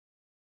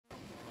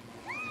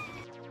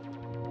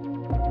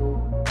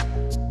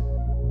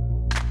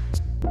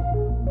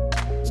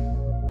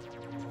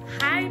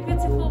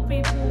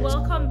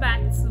welcome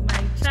back to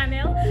my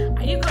channel.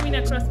 Are you coming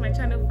across my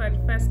channel for the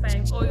first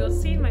time, or you're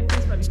seeing my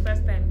face for the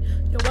first time?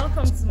 You're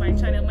welcome to my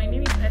channel. My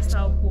name is Esther.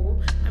 I'm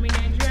a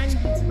Nigerian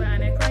YouTuber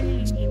and I currently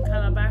live in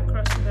Calabar,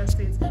 Cross River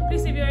State.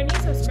 Please, if you're a new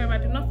subscriber,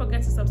 do not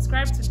forget to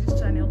subscribe to this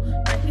channel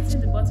by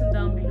hitting the button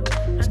down below.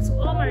 And to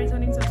all my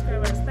returning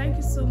subscribers, thank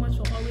you so much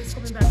for always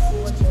coming back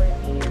to watch my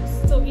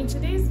videos. So in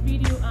today's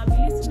video, I'll be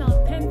listing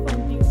out 10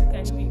 fun things you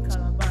can do in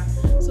Calabar.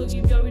 So if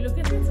you're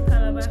relocating to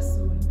Calabar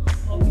soon,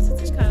 or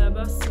visiting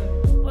Calabar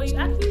soon, or you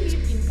actually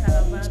live in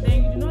Calabar,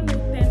 then you do not know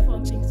 10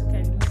 fun things you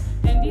can do,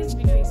 then this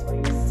video is for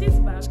you.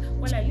 Sit back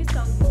while I list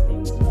out these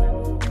things you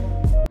can do.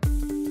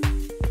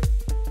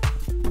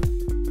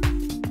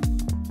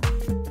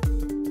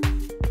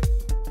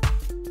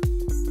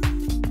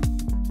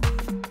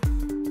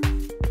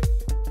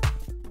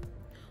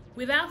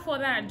 Without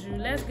further ado,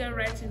 let's get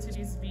right into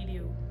this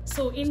video.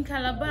 So in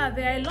Calabar,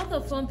 there are a lot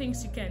of fun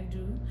things you can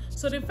do.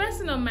 So the first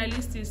thing on my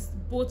list is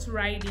boat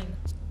riding.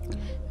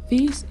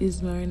 This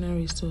is Marina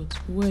Resort,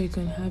 where you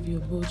can have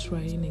your boat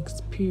riding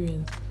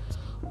experience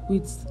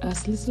with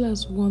as little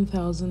as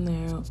 1,000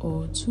 naira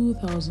or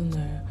 2,000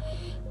 naira.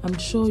 I'm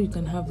sure you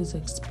can have this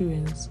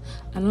experience.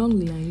 Along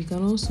the line, you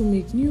can also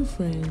make new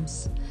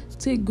friends,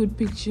 take good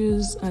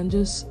pictures, and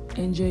just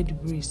enjoy the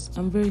breeze.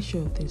 I'm very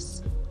sure of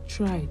this.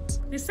 Try it.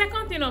 The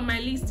second thing on my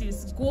list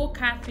is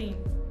go-karting.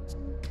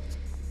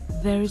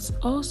 There is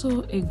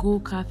also a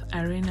go-kart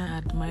arena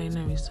at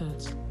Marina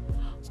Resort.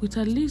 With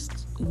at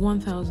least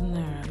 1,000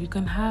 naira, you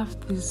can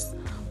have this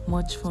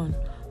much fun.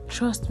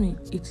 Trust me,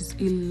 it is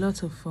a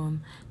lot of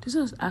fun. This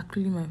was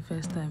actually my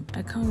first time.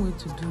 I can't wait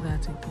to do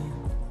that again.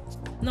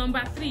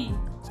 Number 3,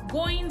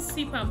 going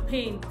sip and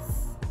paint.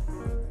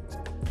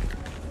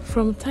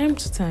 From time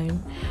to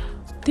time,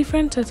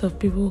 different sets of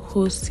people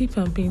host sip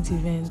and paint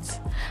events.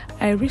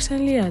 I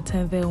recently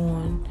attended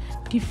one.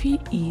 The fee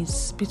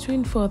is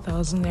between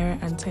 4,000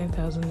 naira and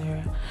 10,000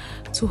 naira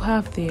to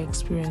have the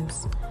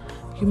experience.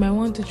 You might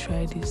want to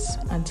try this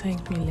and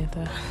thank me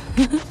later.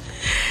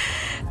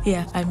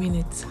 Yeah, I mean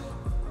it.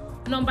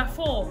 Number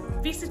 4,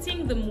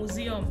 visiting the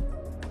museum.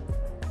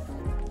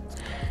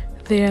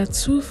 There are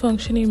 2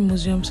 functioning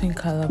museums in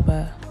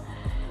Calabar.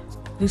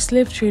 The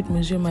Slave Trade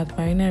Museum at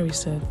Marina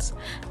Resort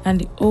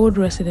and the Old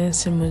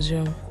Residency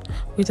Museum.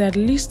 With at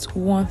least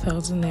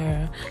 1,000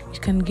 naira, you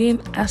can gain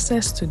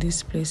access to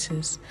these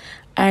places.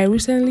 I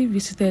recently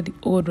visited the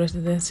Old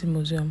Residency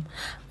Museum.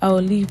 I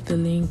will leave the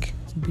link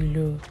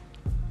below.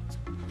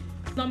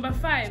 Number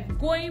 5,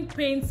 going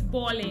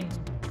paintballing.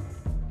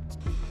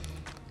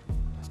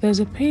 There's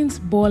a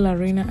paintball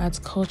arena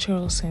at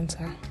Cultural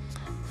Center.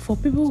 For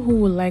people who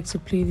would like to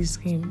play this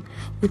game,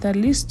 with at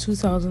least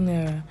 2,000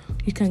 naira,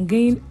 you can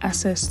gain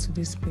access to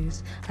this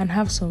place and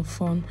have some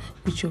fun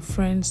with your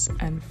friends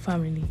and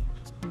family.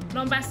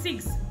 Number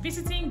 6,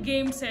 visiting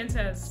game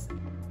centers.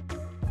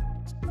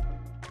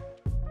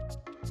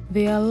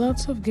 There are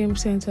lots of game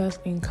centers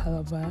in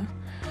Calabar.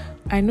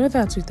 I know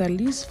that with at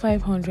least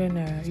 500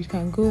 naira, you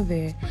can go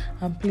there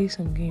and play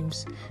some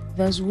games.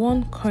 There's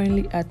one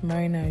currently at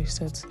Marina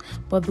Resort,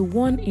 but the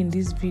one in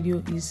this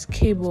video is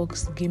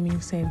K-Box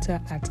Gaming Center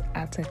at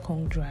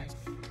Atekong Drive.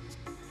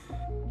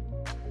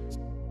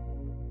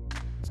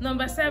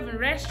 Number 7,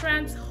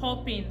 restaurant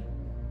hopping.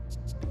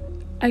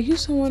 Are you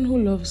someone who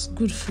loves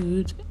good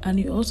food and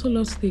you also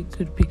love to take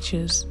good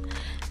pictures?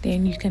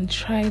 Then you can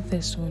try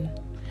this one.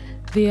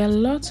 There are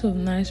lots of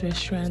nice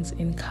restaurants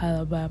in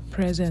Calabar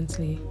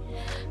presently.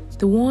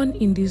 The one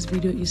in this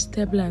video is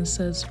Table and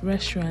Sir's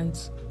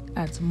restaurant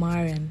at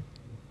Marian.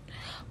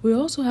 We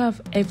also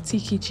have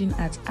FT Kitchen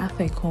at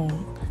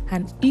Athekong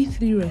and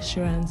E3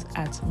 restaurants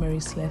at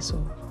Mary's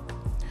Leso.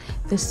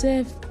 They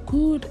serve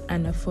good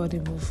and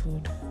affordable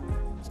food.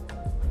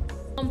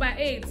 Number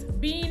 8,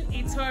 being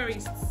a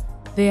tourist.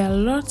 There are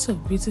lots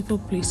of beautiful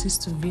places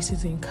to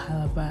visit in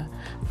Calabar.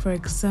 For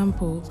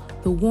example,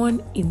 the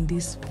one in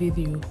this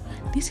video.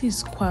 This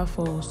is Kwa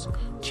Falls.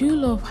 Do you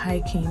love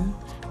hiking,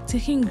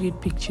 taking great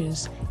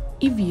pictures?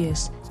 If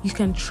yes, you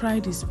can try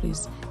this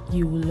place.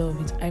 You will love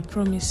it, I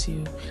promise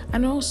you.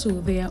 And also,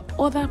 there are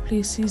other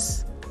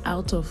places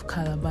out of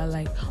Calabar,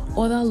 like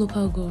other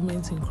local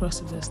governments in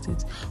Cross River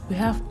State. We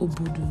have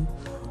Obudu,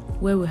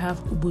 where we have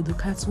Obudu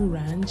Cattle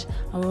Ranch,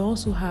 and we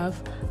also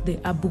have the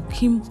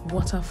Abukim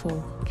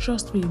Waterfall.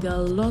 Trust me, there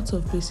are lots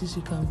of places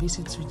you can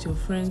visit with your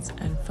friends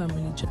and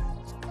family.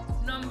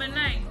 Number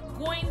 9,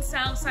 going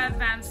salsa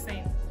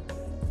dancing.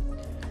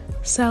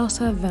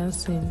 Salsa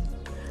dancing.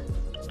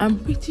 I'm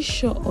pretty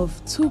sure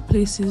of 2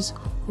 places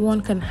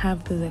one can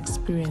have this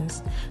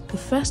experience. The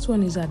first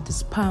one is at the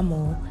Spa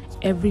Mall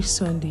every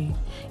Sunday.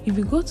 If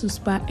you go to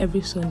Spa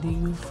every Sunday,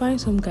 you'll find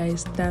some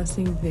guys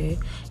dancing there.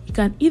 You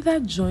can either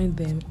join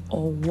them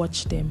or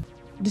watch them.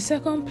 The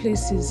second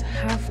place is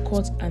Half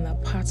Court and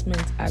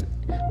Apartment at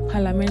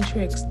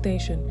Parliamentary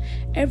Extension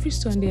every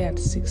Sunday at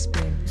 6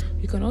 p.m.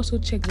 You can also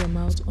check them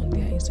out on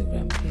their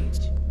Instagram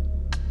page.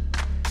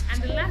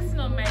 And the last thing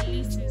on my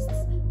list is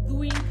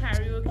doing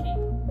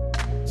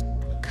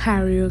karaoke.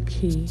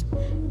 Karaoke.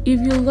 If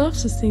you love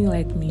to sing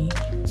like me,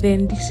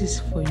 then this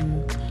is for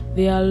you.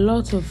 There are a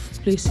lot of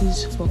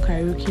places for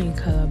karaoke in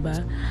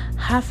Calabar,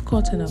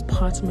 half-court and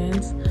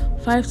apartments,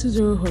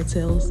 520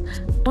 hotels.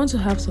 Want to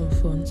have some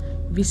fun?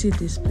 Visit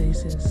these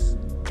places.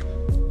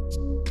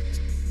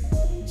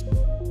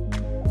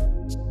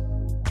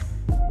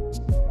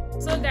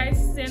 So guys,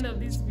 this is the end of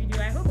this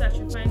video. I hope that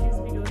you find this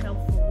video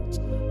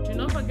helpful. Do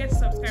not forget to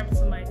subscribe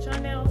to my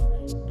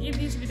channel. Give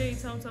this video a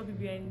thumbs up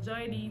if you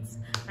enjoyed it,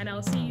 and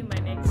I'll see you in my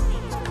next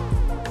video.